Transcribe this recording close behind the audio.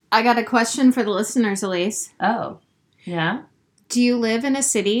I got a question for the listeners, Elise. Oh, yeah? Do you live in a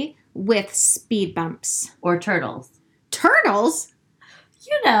city with speed bumps? Or turtles. Turtles?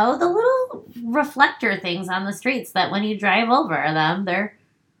 You know, the little reflector things on the streets that when you drive over them, they're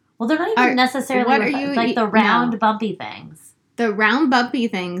not even necessarily like the round, bumpy things. The round, bumpy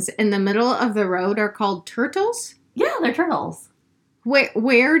things in the middle of the road are called turtles? Yeah, they're turtles.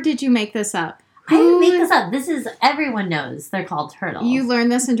 Where did you make this up? I didn't make this up. Everyone knows they're called turtles. You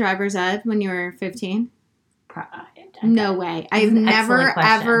learned this in driver's ed when you were 15? Okay. No way. I've never,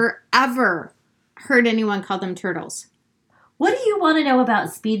 ever heard anyone call them turtles. What do you want to know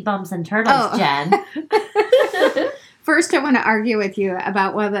about speed bumps and turtles, Jen? First, I want to argue with you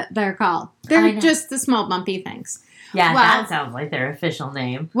about what they're called. They're just the small bumpy things. Yeah, that sounds like their official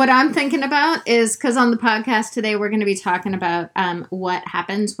name. What I'm thinking about is, because on the podcast today, we're going to be talking about what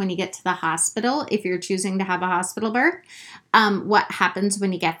happens when you get to the hospital if you're choosing to have a hospital birth. What happens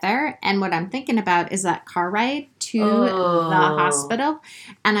when you get there. And what I'm thinking about is that car ride to the hospital.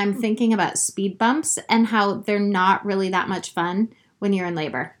 And I'm thinking about speed bumps and how they're not really that much fun when you're in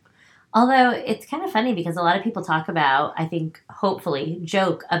labor. Although it's kind of funny because a lot of people talk about, I think, hopefully,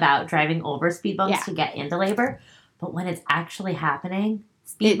 joke about driving over speed bumps to get into labor. But when it's actually happening,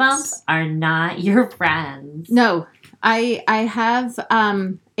 speed bumps are not your friends. No, I have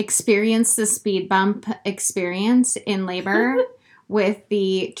experienced the speed bump experience in labor with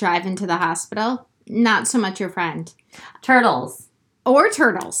the drive into the hospital. Not so much your friend. Turtles. Or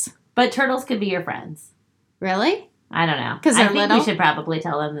turtles. But turtles could be your friends. Really? I don't know. Because I think little? We should probably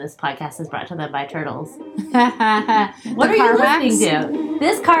tell them this podcast is brought to them by turtles. What are you listening to?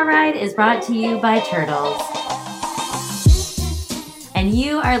 This car ride is brought to you by turtles. And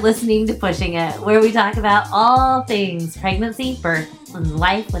you are listening to Pushing It, where we talk about all things pregnancy, birth, and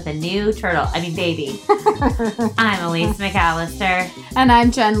life with a new baby. I'm Elise McAllister. And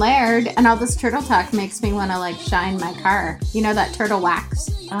I'm Jen Laird. And all this turtle talk makes me want to, shine my car. You know that turtle wax?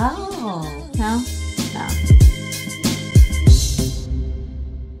 Oh. No? No.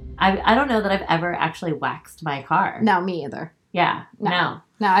 I don't know that I've ever actually waxed my car. No, me either. Yeah. No.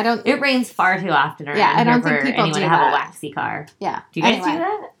 No, I don't. It rains far too often around I don't here think people for anyone do to have that. a waxy car. Yeah. Do you guys do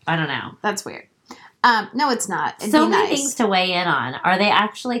that? I don't know. That's weird. No, it's not. It'd so be many nice. things to weigh in on. Are they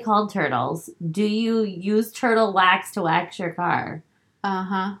actually called turtles? Do you use turtle wax to wax your car?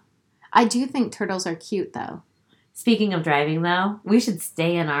 Uh-huh. I do think turtles are cute, though. Speaking of driving, though, we should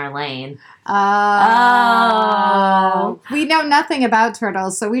stay in our lane. Oh. We know nothing about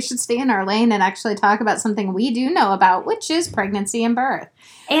turtles, so we should stay in our lane and actually talk about something we do know about, which is pregnancy and birth.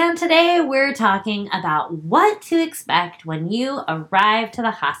 And today we're talking about what to expect when you arrive to the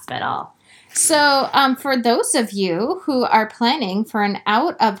hospital. So, for those of you who are planning for an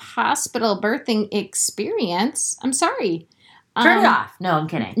out-of-hospital birthing experience, I'm sorry. Turn it off. No, I'm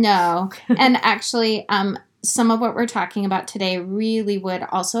kidding. No. And actually, some of what we're talking about today really would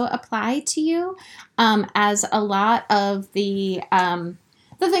also apply to you, as a lot of the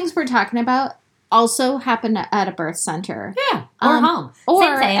things we're talking about also happen at a birth center. Yeah, or home. Or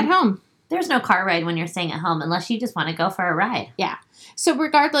same. At home. There's no car ride when you're staying at home unless you just want to go for a ride. Yeah. So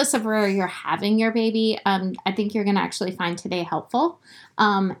regardless of where you're having your baby, I think you're going to actually find today helpful.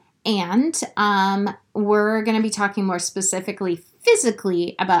 And we're going to be talking more specifically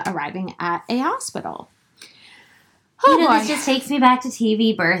physically about arriving at a hospital. This just takes me back to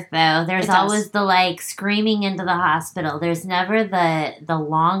TV birth, though. There's always the, screaming into the hospital. There's never the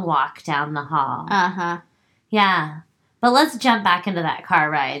long walk down the hall. Uh-huh. Yeah. But let's jump back into that car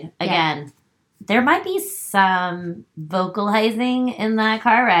ride. Again, there might be some vocalizing in that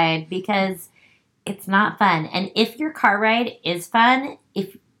car ride because it's not fun. And if your car ride is fun,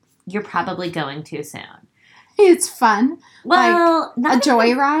 you're probably going too soon. It's fun. Well, a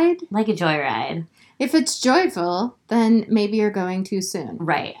joyride? Like a joyride. If it's joyful, then maybe you're going too soon.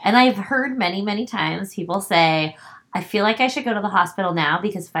 Right. And I've heard many, many times people say, I feel like I should go to the hospital now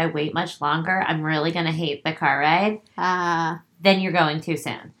because if I wait much longer, I'm really going to hate the car ride. Then you're going too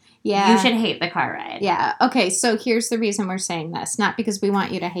soon. Yeah. You should hate the car ride. Yeah. Okay, so here's the reason we're saying this. Not because we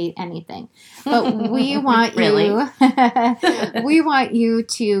want you to hate anything, but we want we want you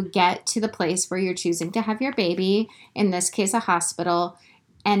to get to the place where you're choosing to have your baby, in this case a hospital,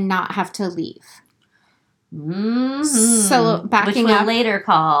 and not have to leave. Mm-hmm. So backing Which up, we'll later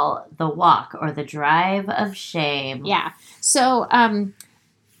call the walk or the drive of shame. Yeah. So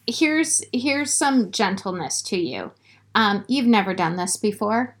here's some gentleness to you. You've never done this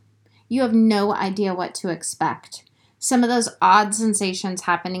before. You have no idea what to expect. Some of those odd sensations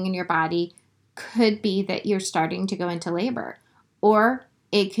happening in your body could be that you're starting to go into labor, or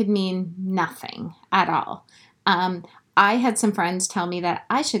it could mean nothing at all. I had some friends tell me that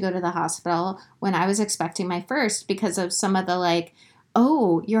I should go to the hospital when I was expecting my first because of some of the like,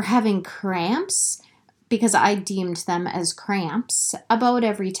 oh, you're having cramps? Because I deemed them as cramps about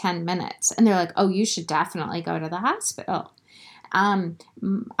every 10 minutes. And they're like, oh, you should definitely go to the hospital.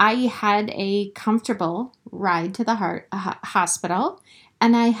 I had a comfortable ride to the hospital,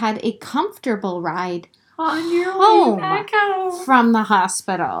 and I had a comfortable ride On your home way back home. from the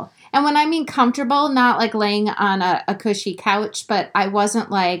hospital. And when I mean comfortable, not like laying on a cushy couch, but I wasn't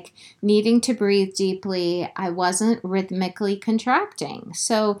like needing to breathe deeply. I wasn't rhythmically contracting.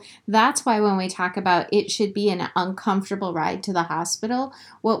 So that's why when we talk about it should be an uncomfortable ride to the hospital,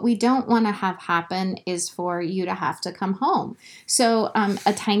 what we don't want to have happen is for you to have to come home. So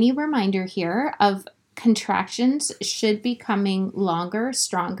a tiny reminder here of contractions should be coming longer,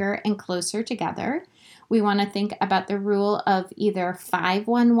 stronger, and closer together. We want to think about the rule of either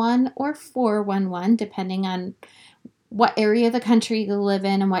 511 or 411, depending on what area of the country you live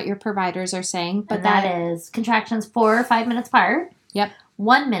in and what your providers are saying. But that is contractions 4 or 5 minutes apart. Yep.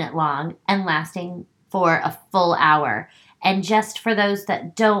 1 minute long and lasting for a full hour. And just for those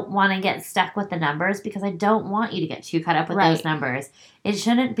that don't want to get stuck with the numbers, because I don't want you to get too caught up with those numbers, it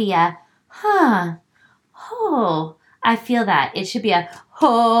shouldn't be a, I feel that. It should be a,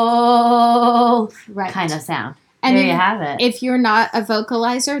 kind of sound. And there you have it. If you're not a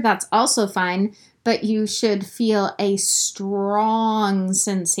vocalizer, that's also fine, but you should feel a strong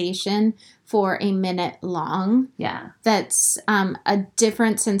sensation for a minute long. Yeah. That's a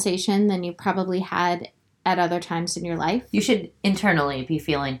different sensation than you probably had at other times in your life. You should internally be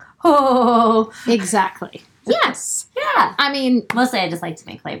feeling, oh. Exactly. Yes. Yeah. I mean, mostly I just like to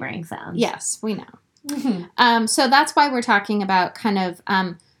make laboring sounds. Yes, we know. Mm-hmm. So that's why we're talking about kind of,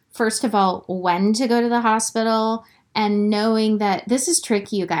 first of all, when to go to the hospital and knowing that this is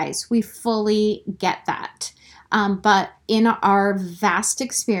tricky, you guys. We fully get that. But in our vast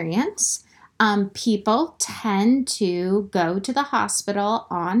experience, people tend to go to the hospital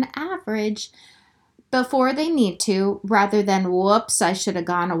on average before they need to, rather than, whoops, I should have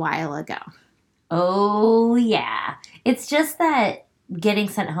gone a while ago. Oh, yeah. It's just that getting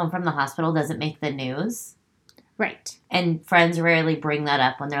sent home from the hospital doesn't make the news. Right. And friends rarely bring that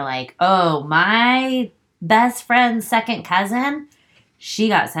up when they're like, oh, my best friend's second cousin, she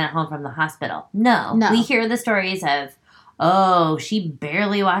got sent home from the hospital. No. We hear the stories of, oh, she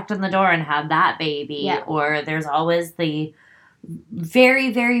barely walked in the door and had that baby. Yeah. Or there's always the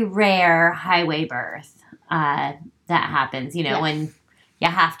very, very rare highway birth that happens, when you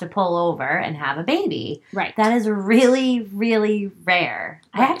have to pull over and have a baby. Right. That is really, really rare.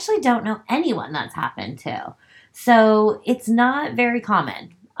 Right. I actually don't know anyone that's happened to. So it's not very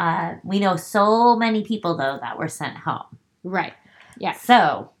common. We know so many people, though, that were sent home. Right. Yeah.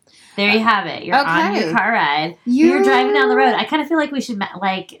 So there you have it. You're on your car ride. You're driving down the road. I kind of feel like we should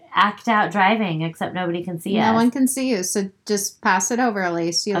act out driving, except nobody can see us. No one can see you, so just pass it over,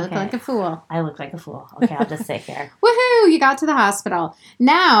 Elise. You look like a fool. I look like a fool. Okay, I'll just sit here. Woohoo! You got to the hospital.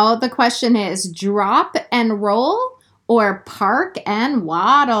 Now the question is: drop and roll or park and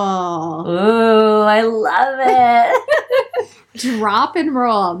waddle? Ooh, I love it. Drop and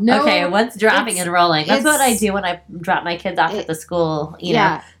roll. No. Okay, what's dropping and rolling? That's what I do when I drop my kids off at the school. You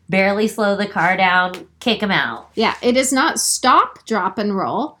know, barely slow the car down, kick them out. Yeah, it is not stop, drop, and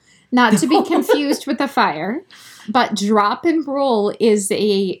roll. Not to be confused with a fire. But drop and roll is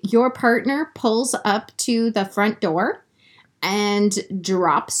your partner pulls up to the front door and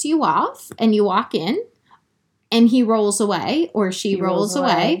drops you off, and you walk in, and he rolls away, or she rolls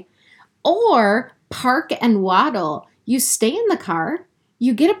away. Or park and waddle. You stay in the car,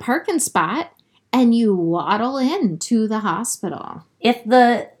 you get a parking spot, and you waddle in to the hospital. If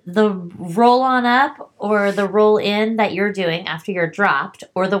the roll on up or the roll in that you're doing after you're dropped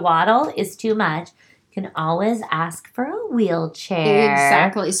or the waddle is too much, you can always ask for a wheelchair.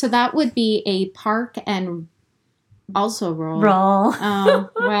 Exactly. So that would be a park and also roll. Oh,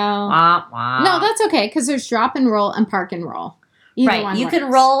 well. Wah, wah. No, that's okay because there's drop and roll and park and roll. Either one you works.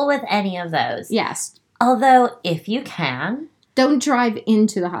 Can roll with any of those. Yes. Although, if you can... Don't drive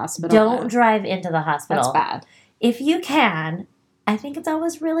into the hospital. Don't drive into the hospital. That's bad. If you can, I think it's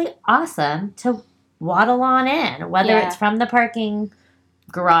always really awesome to waddle on in, whether it's from the parking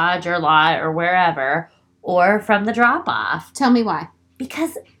garage or lot or wherever, or from the drop-off. Tell me why.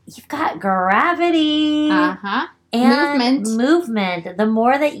 Because you've got gravity. Uh-huh. And movement. The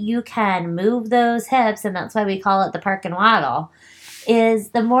more that you can move those hips, and that's why we call it the park and waddle, is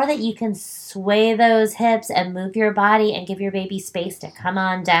the more that you can sway those hips and move your body and give your baby space to come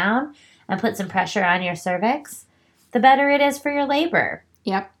on down and put some pressure on your cervix, the better it is for your labor.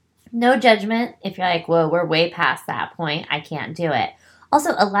 Yep. No judgment if you're like, whoa, we're way past that point. I can't do it.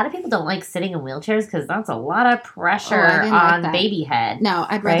 Also, a lot of people don't like sitting in wheelchairs because that's a lot of pressure on baby head. No,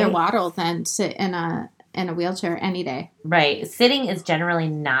 I'd rather waddle than sit in a wheelchair any day. Right. Sitting is generally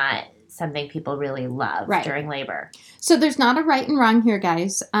not something people really love during labor. So there's not a right and wrong here,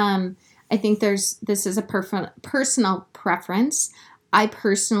 guys. I think this is a personal preference. I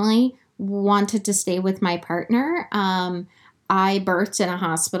personally wanted to stay with my partner. I birthed in a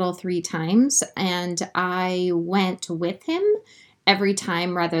hospital 3 times, and I went with him every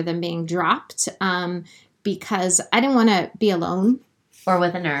time rather than being dropped because I didn't want to be alone. Or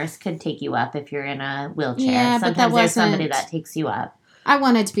with a nurse could take you up if you're in a wheelchair. Yeah, sometimes there's somebody that takes you up. I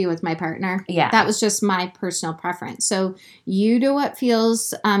wanted to be with my partner. Yeah. That was just my personal preference. So you do what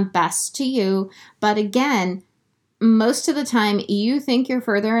feels best to you. But again, most of the time you think you're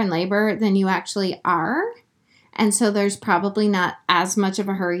further in labor than you actually are. And so there's probably not as much of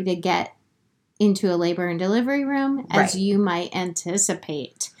a hurry to get into a labor and delivery room as you might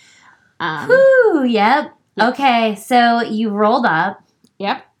anticipate. Yep. Okay, so you rolled up.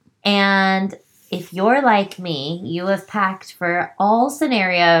 Yep. And if you're like me, you have packed for all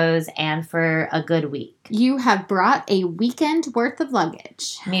scenarios and for a good week. You have brought a weekend worth of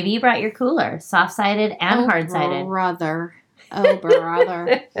luggage. Maybe you brought your cooler, soft-sided and hard-sided. Oh, brother.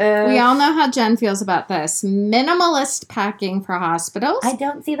 We all know how Jen feels about this. Minimalist packing for hospitals. I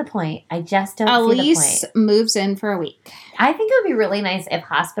don't see the point. I just don't see the point. Elise moves in for a week. I think it would be really nice if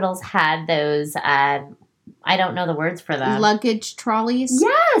hospitals had those, I don't know the words for them. Luggage trolleys?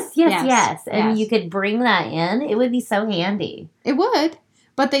 Yes. And you could bring that in. It would be so handy. It would,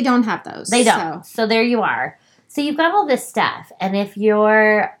 but they don't have those. They don't. So there you are. So you've got all this stuff. And if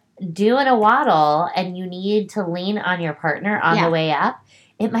you're doing a waddle and you need to lean on your partner on the way up,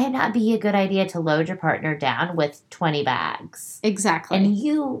 it might not be a good idea to load your partner down with 20 bags. Exactly. And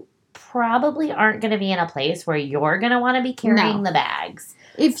you probably aren't going to be in a place where you're going to want to be carrying the bags.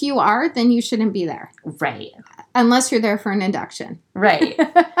 If you are, then you shouldn't be there. Right. Unless you're there for an induction. Right.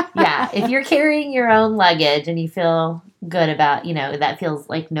 Yeah. If you're carrying your own luggage and you feel good about, that feels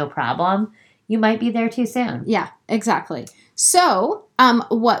like no problem, you might be there too soon. Yeah, exactly. So,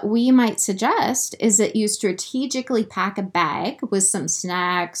 what we might suggest is that you strategically pack a bag with some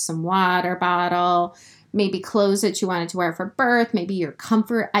snacks, some water bottle, maybe clothes that you wanted to wear for birth, maybe your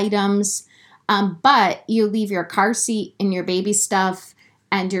comfort items, but you leave your car seat and your baby stuff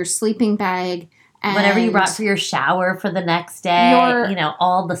and your sleeping bag. And whatever you brought for your shower for the next day,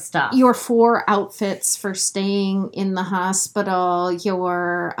 all the stuff. Your 4 outfits for staying in the hospital,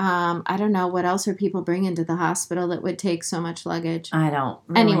 your, I don't know, what else are people bringing to the hospital that would take so much luggage? I don't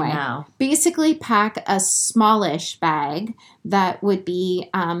really know. Basically pack a smallish bag that would be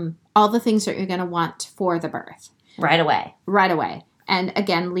all the things that you're going to want for the birth. Right away. And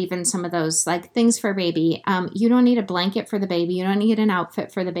again, leaving some of those like things for baby. You don't need a blanket for the baby. You don't need an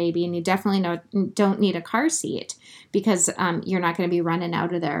outfit for the baby. And you definitely don't need a car seat because you're not going to be running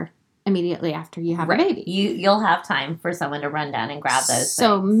out of there immediately after you have a baby. You'll have time for someone to run down and grab those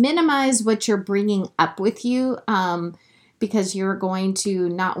So things. minimize what you're bringing up with you because you're going to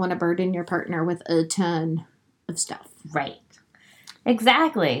not want to burden your partner with a ton of stuff. Right.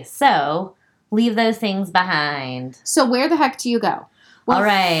 Exactly. So leave those things behind. So where the heck do you go? Well, all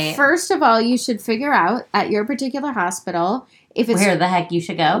right. First of all, you should figure out at your particular hospital if it's where the heck you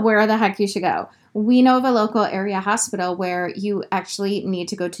should go. Where the heck you should go. We know of a local area hospital where you actually need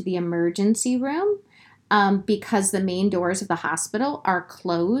to go to the emergency room because the main doors of the hospital are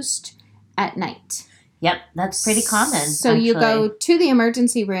closed at night. Yep, that's pretty common. So you go to the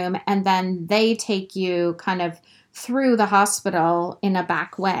emergency room and then they take you kind of through the hospital in a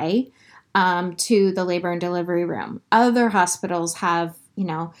back way to the labor and delivery room. Other hospitals have,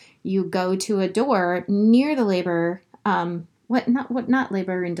 you go to a door near the labor, not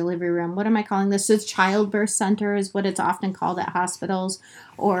labor and delivery room. What am I calling this? It's childbirth center is what it's often called at hospitals,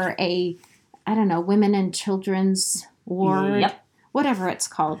 or women and children's ward. Yep. Whatever it's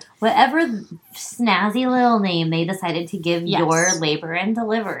called. Whatever snazzy little name they decided to give your labor and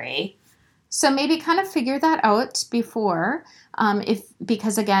delivery. So maybe kind of figure that out before,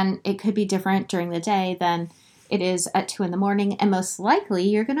 because again, it could be different during the day than it is at 2 a.m, and most likely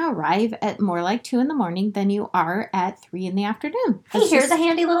you're going to arrive at more like 2 a.m. than you are at 3 p.m. Hey, here's a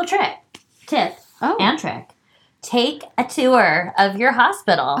handy little tip and trick. Take a tour of your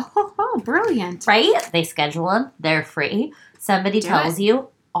hospital. Oh, brilliant. Right? They schedule them. They're free. Somebody tells you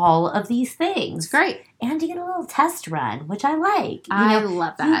all of these things. It's great. And you get a little test run, which I like. I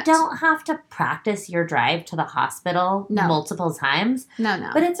love that. You don't have to practice your drive to the hospital multiple times.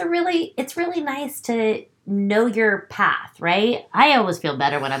 No. But it's really nice to know your path, right? I always feel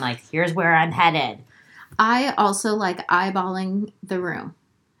better when I'm like, here's where I'm headed. I also like eyeballing the room.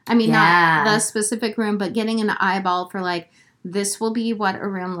 I mean, Yeah. not the specific room, but getting an eyeball for like, this will be what a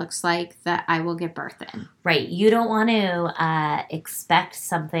room looks like that I will give birth in. Right. You don't want to expect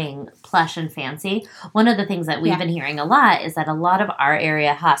something plush and fancy. One of the things that we've been hearing a lot is that a lot of our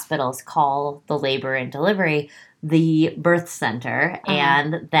area hospitals call the labor and delivery the birth center.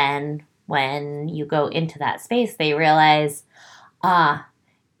 And then when you go into that space, they realize,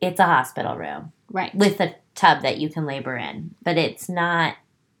 it's a hospital room. Right. With a tub that you can labor in. But it's not,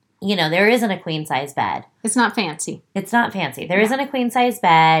 there isn't a queen size bed. It's not fancy. It's not fancy. There isn't a queen size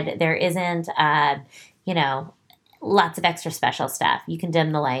bed. There isn't, lots of extra special stuff. You can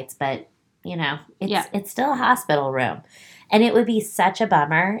dim the lights, but, it's still a hospital room. And it would be such a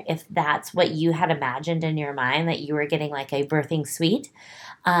bummer if that's what you had imagined in your mind, that you were getting like a birthing suite.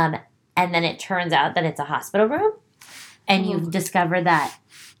 And then it turns out that it's a hospital room. And you've discovered that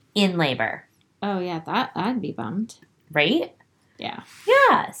in labor. Oh, yeah. I'd be bummed. Right? Yeah.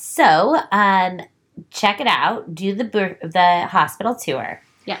 Yeah. So, check it out. Do the hospital tour.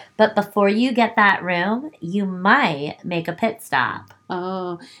 Yeah. But before you get that room, you might make a pit stop.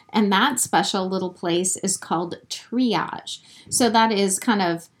 Oh, and that special little place is called triage. So that is kind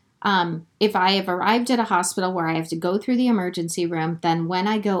of, if I have arrived at a hospital where I have to go through the emergency room, then when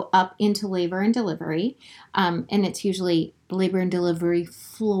I go up into labor and delivery, and it's usually labor and delivery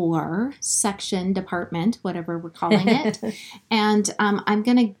floor, section, department, whatever we're calling it. And I'm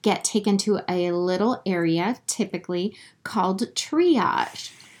going to get taken to a little area, typically called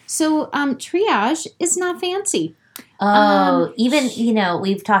triage. So triage is not fancy. Oh, even,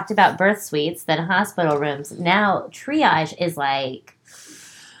 we've talked about birth suites, then hospital rooms. Now, triage is like,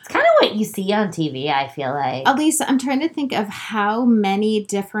 it's kind of what you see on TV, I feel like. Elise, I'm trying to think of how many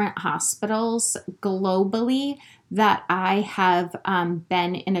different hospitals globally that I have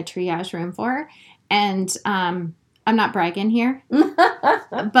been in a triage room for. And I'm not bragging here,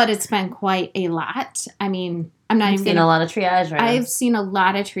 but it's been quite a lot. I mean, I'm not even seen a lot of triage rooms. I've seen a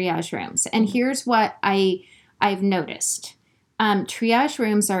lot of triage rooms. And here's what I've noticed. Triage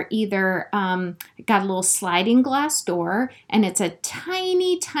rooms are either got a little sliding glass door, and it's a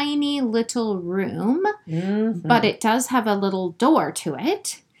tiny, tiny little room, but it does have a little door to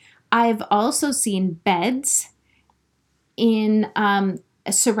it. I've also seen beds in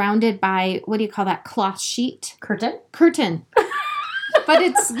surrounded by, what do you call that, cloth sheet? Curtain. But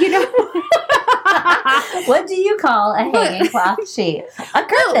it's, What do you call a hanging cloth sheet? A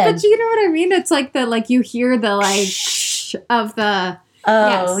curtain. But you know what I mean? It's like you hear the of the...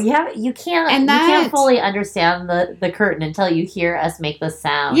 Oh, yes. You can't fully understand the curtain until you hear us make the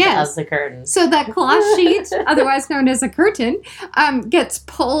sound of the curtain. So that cloth sheet, otherwise known as a curtain, gets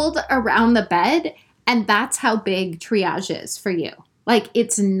pulled around the bed, and that's how big triage is for you. Like,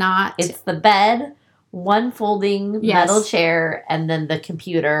 it's not... It's the bed, one folding metal chair, and then the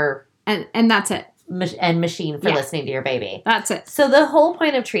computer... And that's it. And machine for listening to your baby. That's it. So the whole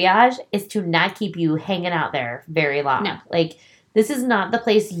point of triage is to not keep you hanging out there very long. No. Like, this is not the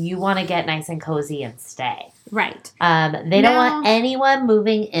place you want to get nice and cozy and stay. Right. They don't want anyone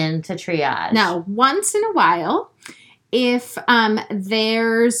moving into triage. Now, once in a while, if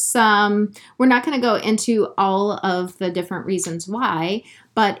there's we're not going to go into all of the different reasons why,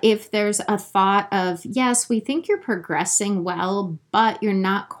 but if there's a thought of, yes, we think you're progressing well, but you're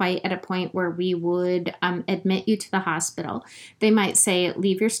not quite at a point where we would admit you to the hospital, they might say,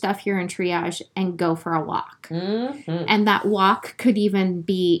 leave your stuff here in triage and go for a walk. Mm-hmm. And that walk could even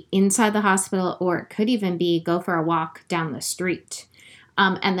be inside the hospital, or it could even be go for a walk down the street.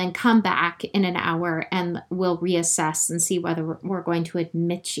 And then come back in an hour and we'll reassess and see whether we're going to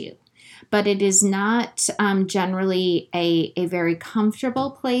admit you. But it is not generally a very comfortable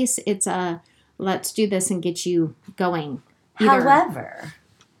place. It's a, let's do this and get you going. However,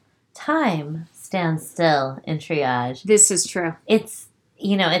 time stands still in triage. This is true. It's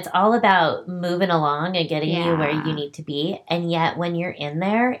all about moving along and getting you where you need to be. And yet when you're in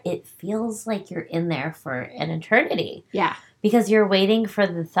there, it feels like you're in there for an eternity. Yeah. Because you're waiting for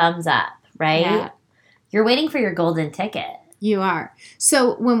the thumbs up, right? Yeah. You're waiting for your golden ticket. You are.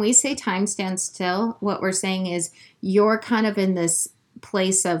 So when we say time stands still, what we're saying is you're kind of in this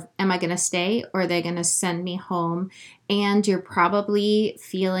place of, am I going to stay, or are they going to send me home? And you're probably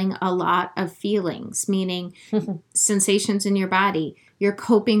feeling a lot of feelings, meaning sensations in your body. You're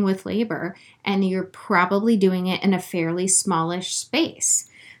coping with labor, and you're probably doing it in a fairly smallish space.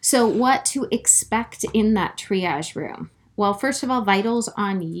 So what to expect in that triage room? Well, first of all, vitals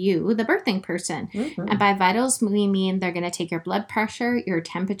on you, the birthing person. Mm-hmm. And by vitals, we mean they're going to take your blood pressure, your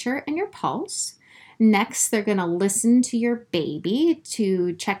temperature, and your pulse. Next, they're going to listen to your baby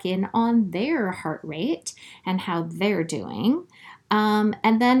to check in on their heart rate and how they're doing.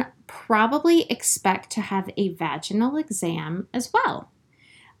 And then probably expect to have a vaginal exam as well.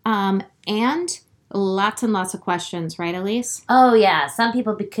 And lots and lots of questions, right, Elise? Oh, yeah. Some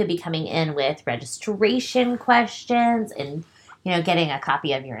people could be coming in with registration questions and, getting a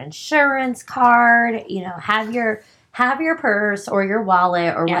copy of your insurance card. Have your purse or your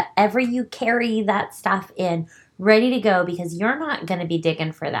wallet or whatever you carry that stuff in ready to go, because you're not going to be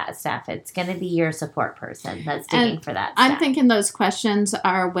digging for that stuff. It's going to be your support person that's digging for that stuff. I'm thinking those questions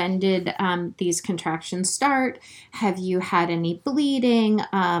are, when did these contractions start? Have you had any bleeding?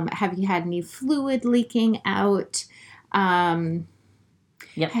 Have you had any fluid leaking out? Have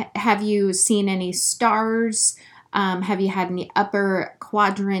you seen any stars? Have you had any upper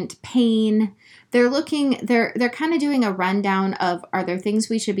quadrant pain? They're kind of doing a rundown of, are there things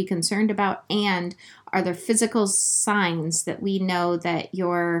we should be concerned about, and are there physical signs that we know that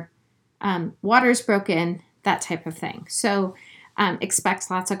your water's broken, that type of thing. So expect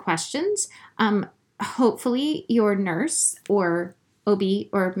lots of questions. Hopefully your nurse or OB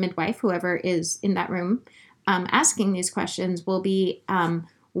or midwife, whoever is in that room asking these questions, will be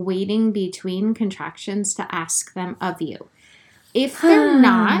waiting between contractions to ask them of you. If they're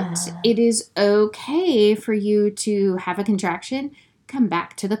not, it is okay for you to have a contraction, come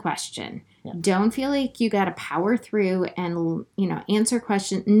back to the question. Yeah. Don't feel like you got to power through and, answer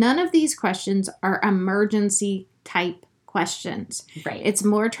questions. None of these questions are emergency type questions. Right. It's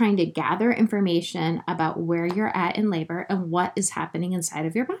more trying to gather information about where you're at in labor and what is happening inside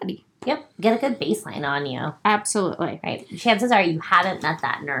of your body. Yep. Get a good baseline on you. Absolutely. Right. Chances are you haven't met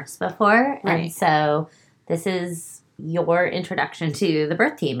that nurse before. Right. And so this is your introduction to the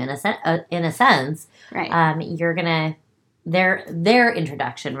birth team in a sense. Right. You're going to, their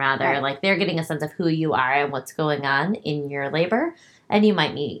introduction rather, right. Like they're getting a sense of who you are and what's going on in your labor. And you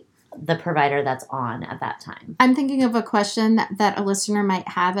might meet the provider that's on at that time. I'm thinking of a question that a listener might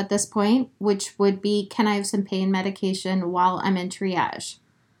have at this point, which would be, can I have some pain medication while I'm in triage?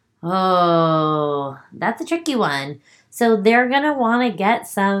 Oh, that's a tricky one. So they're going to want to get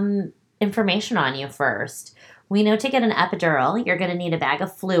some information on you first. We know to get an epidural, you're going to need a bag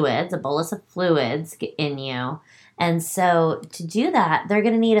of fluids, a bolus of fluids in you. And so to do that, they're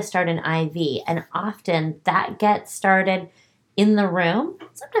going to need to start an IV. And often that gets started in the room.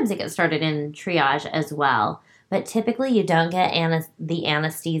 Sometimes it gets started in triage as well. But typically you don't get the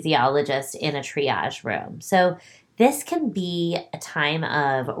anesthesiologist in a triage room. So this can be a time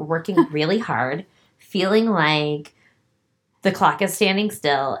of working really hard, feeling like the clock is standing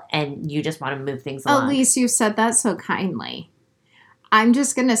still and you just want to move things along. Elise, you said that so kindly. I'm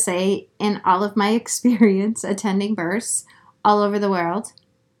just going to say, in all of my experience attending births all over the world,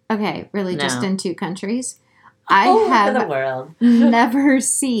 just in 2 countries, I have never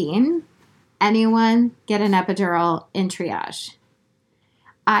seen anyone get an epidural in triage.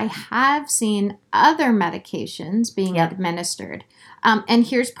 I have seen other medications being administered. And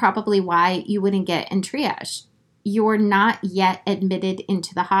here's probably why you wouldn't get in triage. You're not yet admitted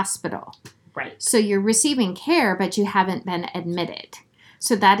into the hospital. Right. So you're receiving care, but you haven't been admitted.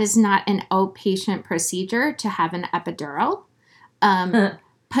 So that is not an outpatient procedure to have an epidural.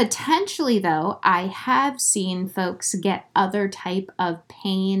 Potentially, though, I have seen folks get other type of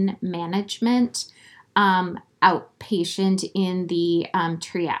pain management outpatient in the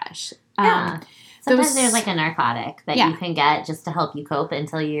triage. Sometimes there's like a narcotic that you can get just to help you cope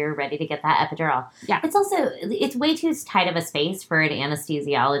until you're ready to get that epidural. Yeah. It's way too tight of a space for an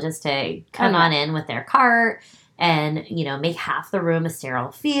anesthesiologist to come on in with their cart and, make half the room a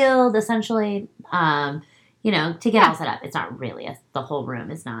sterile field, essentially, to get all set up. It's not really the whole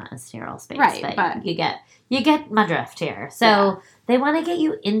room is not a sterile space. Right, but you get my drift here. So they want to get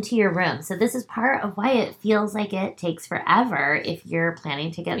you into your room. So this is part of why it feels like it takes forever if you're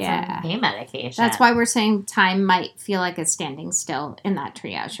planning to get some pain medication. That's why we're saying time might feel like it's standing still in that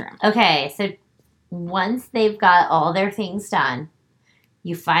triage room. Okay, so once they've got all their things done,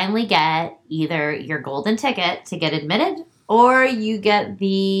 you finally get either your golden ticket to get admitted or you get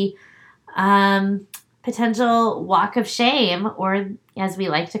the potential walk of shame, or as we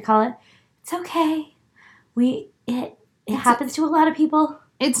like to call it, it's okay. It happens to a lot of people.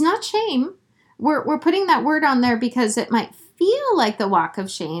 It's not shame. We're putting that word on there because it might feel like the walk of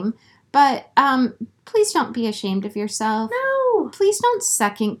shame, but please don't be ashamed of yourself. No. Please don't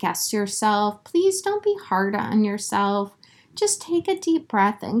second guess yourself. Please don't be hard on yourself. Just take a deep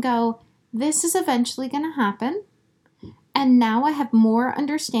breath and go, this is eventually going to happen. And now I have more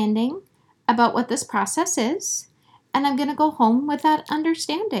understanding about what this process is. and I'm going to go home with that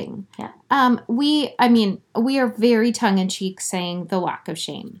understanding. Yeah. We are very tongue-in-cheek saying the walk of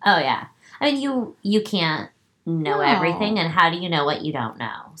shame. Oh, yeah. I mean, you can't know everything, and how do you know what you don't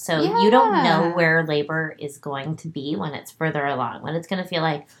know? So you don't know where labor is going to be when it's further along, when it's going to feel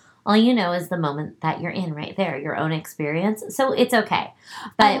like all you know is the moment that you're in right there, your own experience. So it's okay.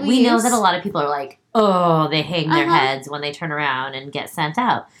 But we know that a lot of people are like, oh, they hang their heads when they turn around and get sent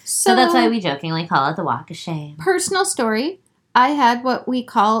out. So that's why we jokingly call it the walk of shame. Personal story. I had what we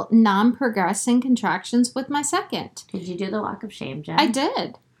call non-progressing contractions with my second. Did you do the walk of shame, Jen? I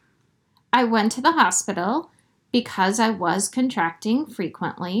did. I went to the hospital because I was contracting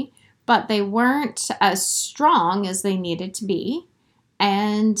frequently, but they weren't as strong as they needed to be.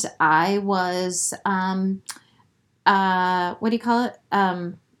 And I was, what do you call it?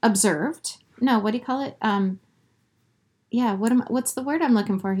 Observed. No, what do you call it? Yeah, what's the word I'm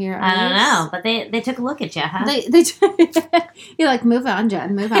looking for here? I don't know, but they took a look at you, huh? You're like, move on,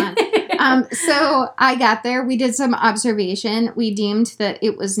 Jen, move on. So I got there. We did some observation. We deemed that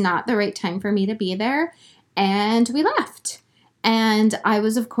it was not the right time for me to be there, and we left. And I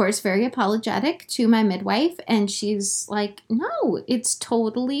was, of course, very apologetic to my midwife, and she's like, no, it's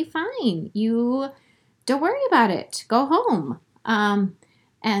totally fine. You don't worry about it. Go home. And,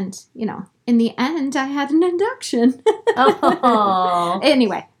 in the end, I had an induction. Oh.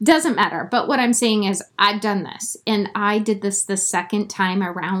 Anyway, doesn't matter. But what I'm saying is I've done this, and I did this the second time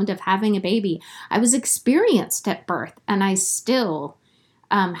around of having a baby. I was experienced at birth, and I still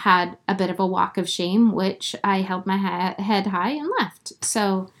had a bit of a walk of shame, which I held my head high and left.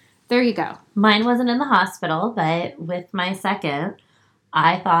 So there you go. Mine wasn't in the hospital, but with my second,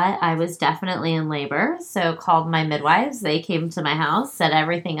 I thought I was definitely in labor. So called my midwives. They came to my house, set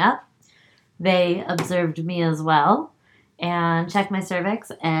everything up. They observed me as well and checked my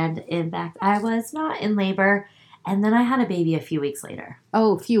cervix. And in fact, I was not in labor. And then I had a baby a few weeks later.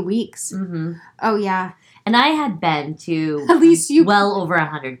 Oh, a few weeks. Mm-hmm. Oh, yeah. And I had been to at least well over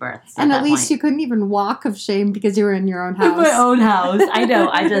 100 births. And at least you couldn't even walk of shame because you were in your own house. In my own house. I know.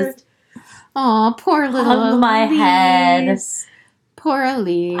 I just... Oh, poor little hung my head. Poor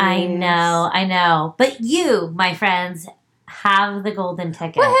Elise. I know. But you, my friends, have the golden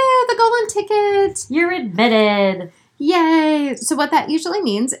ticket. Woohoo, the golden ticket. You're admitted. Yay. So what that usually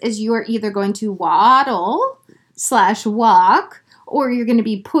means is you are either going to waddle/walk, or you're going to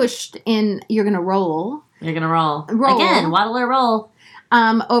be pushed in, you're going to roll. You're going to roll. Again, waddle or roll.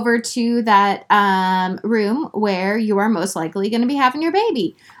 Over to that room where you are most likely going to be having your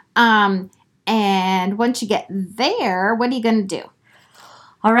baby. And once you get there, what are you going to do?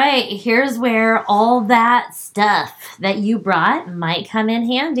 All right, here's where all that stuff that you brought might come in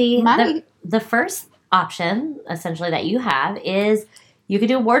handy. The first option, essentially, that you have is you could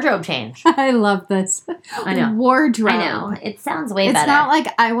do a wardrobe change. I love this. I know. Wardrobe. I know. It sounds way better. It's not like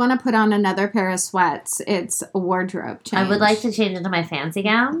I want to put on another pair of sweats. It's a wardrobe change. I would like to change into my fancy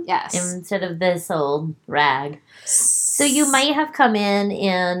gown. Yes. Instead of this old rag. So you might have come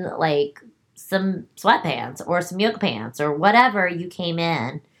in like some sweatpants or some yoga pants or whatever you came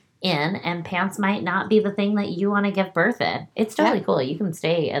in, and pants might not be the thing that you want to give birth in. It's totally cool. You can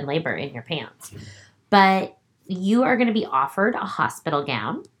stay in labor in your pants. But you are going to be offered a hospital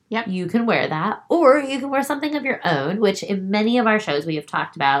gown. Yep. You can wear that. Or you can wear something of your own, which in many of our shows we have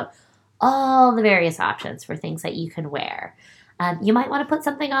talked about all the various options for things that you can wear. You might want to put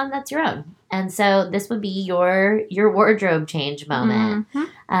something on that's your own. And so this would be your wardrobe change moment.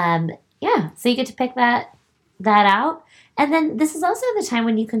 Mm-hmm. So you get to pick that out. And then this is also the time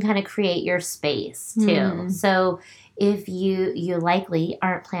when you can kind of create your space too. Mm. So if you likely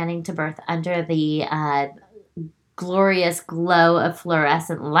aren't planning to birth under the glorious glow of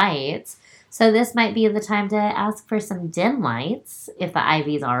fluorescent lights, so this might be the time to ask for some dim lights if the IV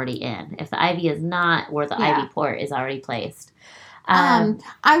is already in. If the IV is not, or the IV port is already placed.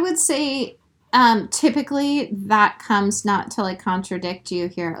 I would say typically that comes not to contradict you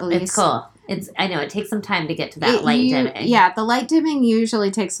here, Elise. It's cool. I know it takes some time to get to that light dimming. Yeah, the light dimming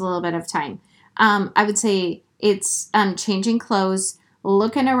usually takes a little bit of time. I would say it's changing clothes,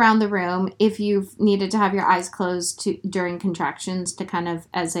 looking around the room. If you've needed to have your eyes closed during contractions to kind of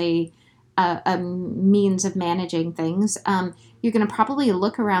as a means of managing things, you're going to probably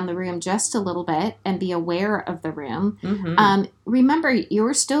look around the room just a little bit and be aware of the room. Mm-hmm. Remember,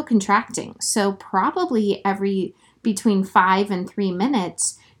 you're still contracting, so probably between 5 and 3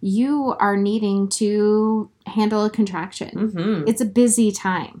 minutes, you are needing to handle a contraction. Mm-hmm. It's a busy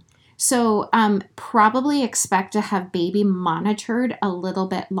time. So probably expect to have baby monitored a little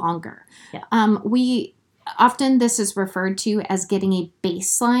bit longer. Yeah. Often this is referred to as getting a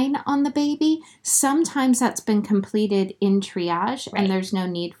baseline on the baby. Sometimes that's been completed in triage Right. and there's no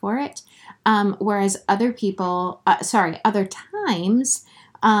need for it. Whereas other times,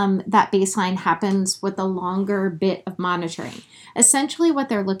 that baseline happens with a longer bit of monitoring. Essentially, what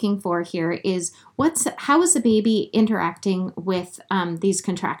they're looking for here is how is the baby interacting with these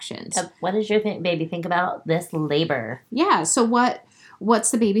contractions? What does your baby think about this labor? Yeah. So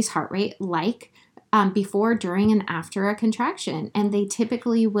what's the baby's heart rate like before, during, and after a contraction? And they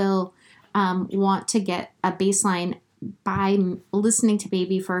typically will want to get a baseline by listening to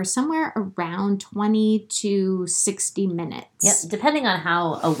baby for somewhere around 20 to 60 minutes. Yep, depending on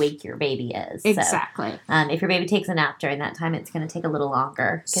how awake your baby is. Exactly. So, if your baby takes a nap during that time, it's going to take a little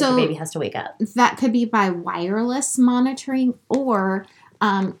longer because your baby has to wake up. That could be by wireless monitoring or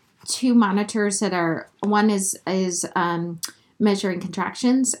two monitors that are, one is measuring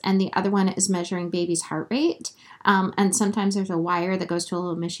contractions and the other one is measuring baby's heart rate. And sometimes there's a wire that goes to a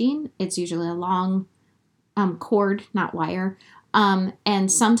little machine. It's usually a long cord, not wire.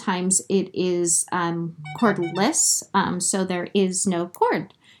 And sometimes it is cordless, so there is no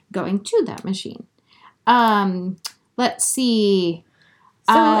cord going to that machine. Let's see.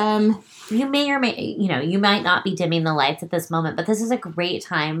 So you may or may, you might not be dimming the lights at this moment, but this is a great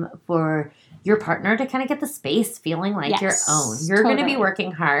time for your partner to kind of get the space feeling like your own. You're going to be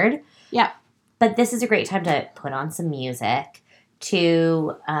working hard. Yeah. But this is a great time to put on some music,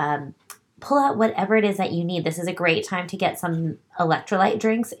 to pull out whatever it is that you need. This is a great time to get some electrolyte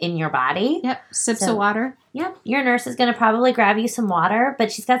drinks in your body. Yep. Sips of water. Yep. Your nurse is going to probably grab you some water,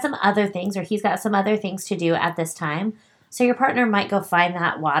 but she's got some other things, or he's got some other things to do at this time. So your partner might go find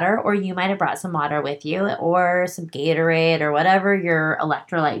that water, or you might have brought some water with you, or some Gatorade, or whatever your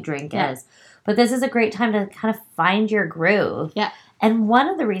electrolyte drink is. But this is a great time to kind of find your groove. Yeah. And one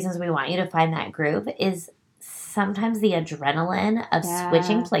of the reasons we want you to find that groove is sometimes the adrenaline of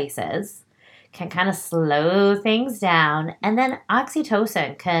switching places can kind of slow things down. And then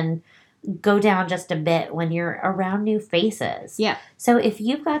oxytocin can go down just a bit when you're around new faces. Yeah. So if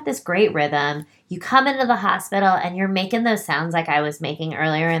you've got this great rhythm, you come into the hospital and you're making those sounds like I was making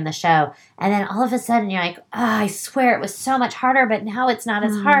earlier in the show, and then all of a sudden you're like, I swear it was so much harder, but now it's not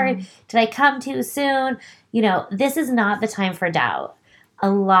as hard. Did I come too soon? This is not the time for doubt. A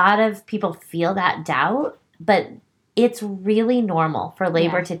lot of people feel that doubt, but it's really normal for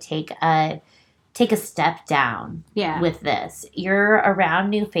labor to take a step down with this. You're around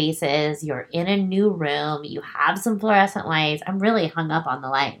new faces. You're in a new room. You have some fluorescent lights. I'm really hung up on the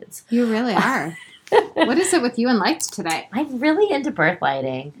lights. You really are. What is it with you and lights today? I'm really into birth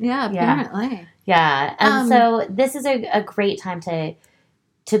lighting. Yeah, apparently. Yeah. And so this is a great time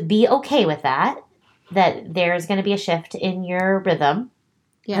to be okay with that there's going to be a shift in your rhythm.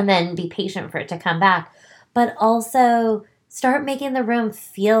 Yeah. And then be patient for it to come back. But also start making the room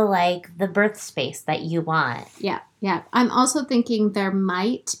feel like the birth space that you want. Yeah, yeah. I'm also thinking there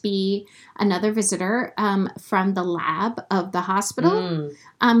might be another visitor from the lab of the hospital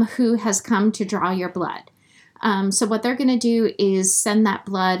who has come to draw your blood. So what they're going to do is send that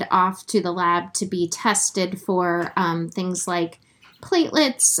blood off to the lab to be tested for things like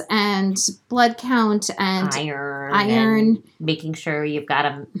platelets and blood count and iron. And making sure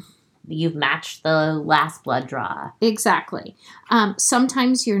you've matched the last blood draw. Exactly.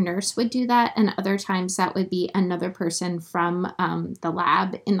 Sometimes your nurse would do that, and other times that would be another person from the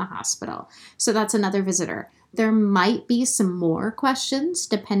lab in the hospital. So that's another visitor. There might be some more questions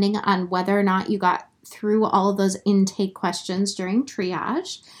depending on whether or not you got through all of those intake questions during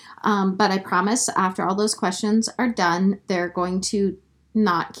triage. But I promise after all those questions are done, they're going to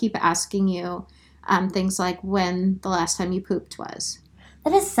not keep asking you things like when the last time you pooped was.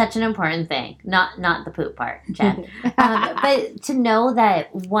 That is such an important thing. Not the poop part, Jen. But to know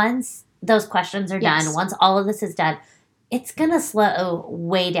that once those questions are done, once all of this is done, it's going to slow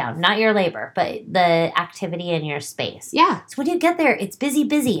way down. Not your labor, but the activity in your space. Yeah. So when you get there, it's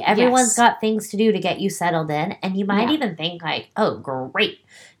busy. Everyone's got things to do to get you settled in. And you might even think like, oh, great.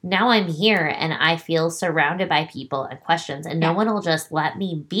 Now I'm here and I feel surrounded by people and questions and no one will just let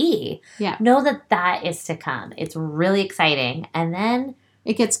me be. Yeah. Know that is to come. It's really exciting. And then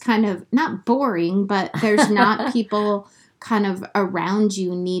it gets kind of not boring, but there's not people kind of around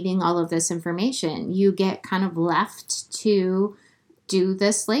you needing all of this information. You get kind of left to do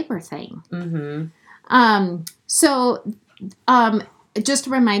this labor thing. Mm-hmm. So just a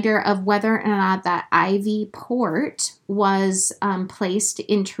reminder of whether or not that IV port was placed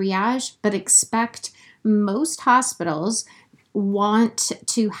in triage, but expect most hospitals want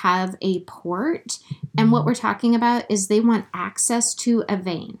to have a port. And what we're talking about is they want access to a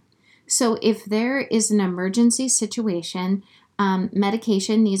vein. So if there is an emergency situation,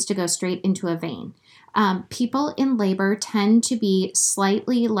 medication needs to go straight into a vein. People in labor tend to be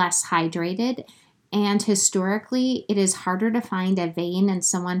slightly less hydrated, and historically, it is harder to find a vein in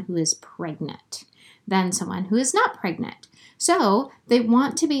someone who is pregnant than someone who is not pregnant. So they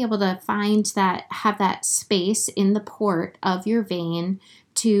want to be able to have that space in the port of your vein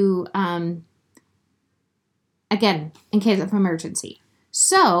to, again, in case of emergency.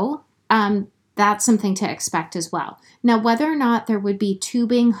 So that's something to expect as well. Now, whether or not there would be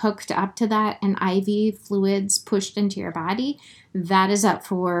tubing hooked up to that and IV fluids pushed into your body, that is up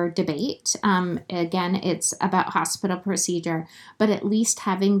for debate. Again, it's about hospital procedure, but at least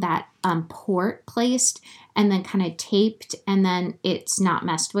having that port placed and then kind of taped and then it's not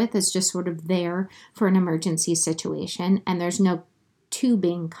messed with is just sort of there for an emergency situation, and there's no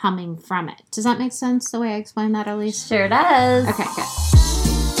tubing coming from it. Does that make sense the way I explained that, Elise? Sure does. Okay, good.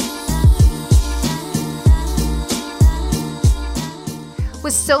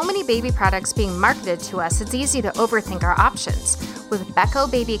 With so many baby products being marketed to us, it's easy to overthink our options. With Becco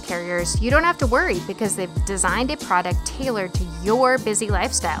baby carriers, you don't have to worry because they've designed a product tailored to your busy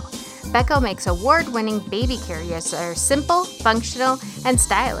lifestyle. Becco makes award-winning baby carriers that are simple, functional, and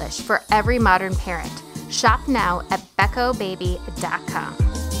stylish for every modern parent. Shop now at beccobaby.com.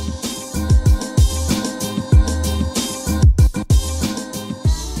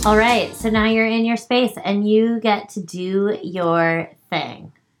 All right, so now you're in your space and you get to do your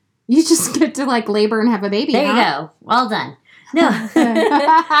thing. You just get to labor and have a baby. There you go. Well done. No.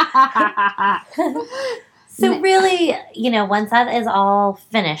 So really, once that is all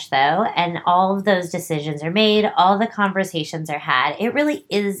finished though, and all of those decisions are made, all the conversations are had, it really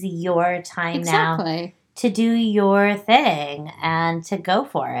is your time now to do your thing and to go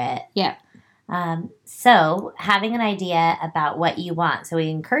for it. Yeah. So having an idea about what you want. So we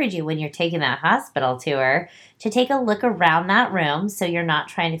encourage you when you're taking that hospital tour to take a look around that room so you're not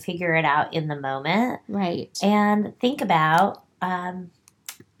trying to figure it out in the moment. Right. And think about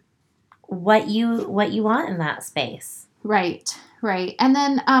what you want in that space. Right. And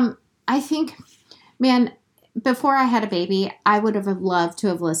then I think, man, before I had a baby, I would have loved to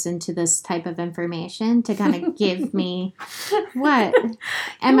have listened to this type of information to kind of give me what.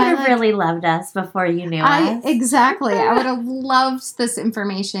 You would have really loved us before you knew us. Exactly. I would have loved this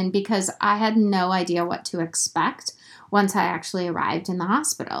information because I had no idea what to expect once I actually arrived in the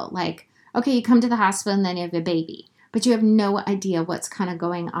hospital. Okay, you come to the hospital and then you have a baby, but you have no idea what's kind of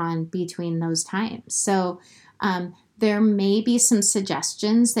going on between those times. So, there may be some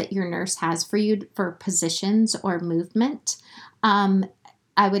suggestions that your nurse has for you for positions or movement.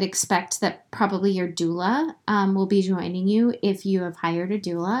 I would expect that probably your doula will be joining you if you have hired a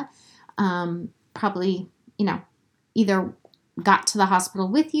doula. Probably, either got to the hospital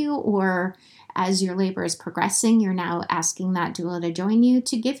with you or as your labor is progressing, you're now asking that doula to join you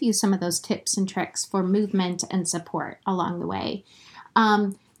to give you some of those tips and tricks for movement and support along the way.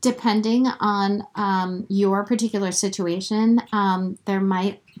 Depending on your particular situation, there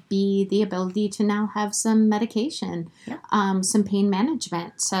might be the ability to now have some medication, some pain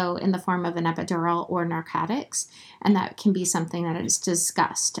management, so in the form of an epidural or narcotics, and that can be something that is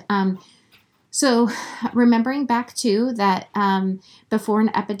discussed. So remembering back to that before an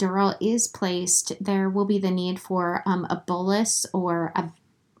epidural is placed, there will be the need for a bolus or a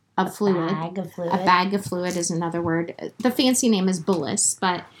fluid. Bag of fluid. A bag of fluid is another word. The fancy name is bolus,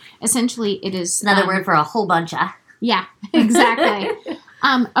 but essentially it is... Another word for a whole bunch of. Yeah, exactly.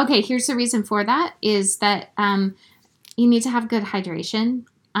 Okay, here's the reason for that is that you need to have good hydration.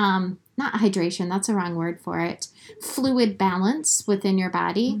 Not hydration, that's a wrong word for it. Fluid balance within your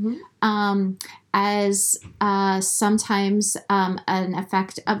body. Mm-hmm. As sometimes an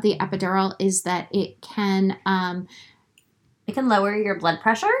effect of the epidural is that it can... It can lower your blood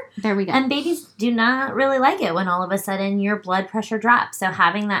pressure. There we go. And babies do not really like it when all of a sudden your blood pressure drops. So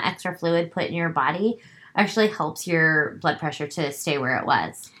having that extra fluid put in your body actually helps your blood pressure to stay where it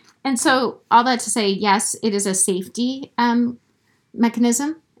was. And so all that to say, yes, it is a safety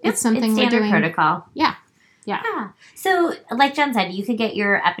mechanism. It's something it's standard we're doing. Protocol. Yeah. So like Jen said, you could get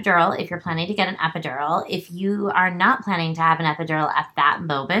your epidural if you're planning to get an epidural. If you are not planning to have an epidural at that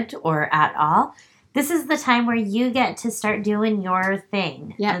moment or at all, this is the time where you get to start doing your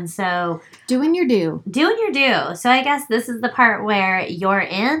thing. Yeah. And so... Doing your due. So I guess this is the part where you're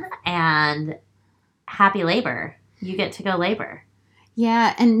in and happy labor. You get to go labor.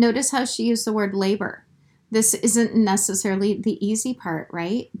 Yeah, and notice how she used the word labor. This isn't necessarily the easy part,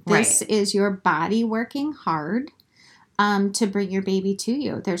 right? This is your body working hard to bring your baby to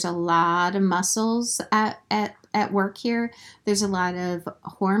you. There's a lot of muscles at at work here. There's a lot of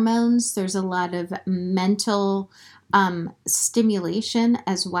hormones. There's a lot of mental stimulation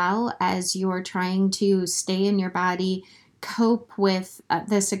as well as you're trying to stay in your body, cope with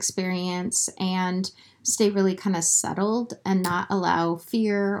this experience, and stay really kind of settled and not allow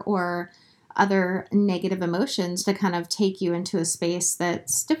fear or other negative emotions to kind of take you into a space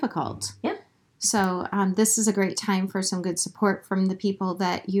that's difficult. Yep. So this is a great time for some good support from the people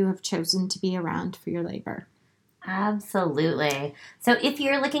that you have chosen to be around for your labor. Absolutely. So if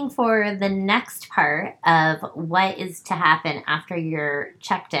you're looking for the next part of what is to happen after you're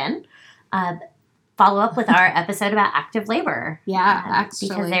checked in, follow up with our episode about active labor. Yeah, actually.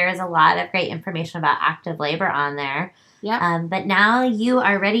 Because there is a lot of great information about active labor on there. Yeah. But now you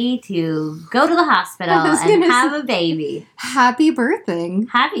are ready to go to the hospital and have a baby. Happy birthing.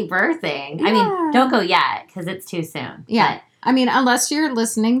 Happy birthing. Yeah. I mean, don't go yet because it's too soon. Yeah. But I mean, unless you're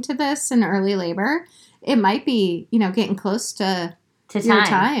listening to this in early labor, it might be, getting close to your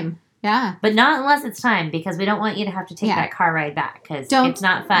time. Yeah. But not unless it's time, because we don't want you to have to take that car ride back, because it's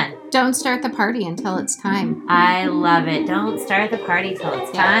not fun. Don't start the party until it's time. I love it. Don't start the party till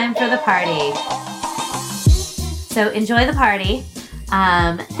it's time for the party. So enjoy the party. Thanks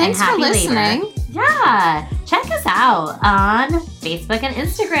and happy for listening. Labor. Yeah. Check us out on Facebook and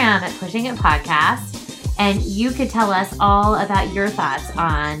Instagram at Pushing It Podcast. And you could tell us all about your thoughts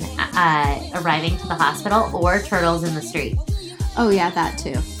on arriving to the hospital or turtles in the street. Oh, yeah, that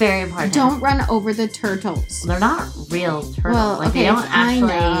too. Very important. Don't run over the turtles. They're not real turtles. Well, they don't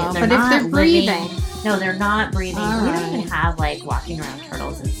actually. I know, they're but not if they're breathing. No, they're not breathing. All we right. don't even have walking around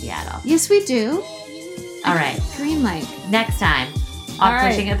turtles in Seattle. Yes, we do. All right. Green Lake. Next time All on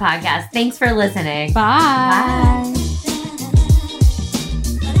right. Pushing It Podcast. Thanks for listening. Bye. Bye.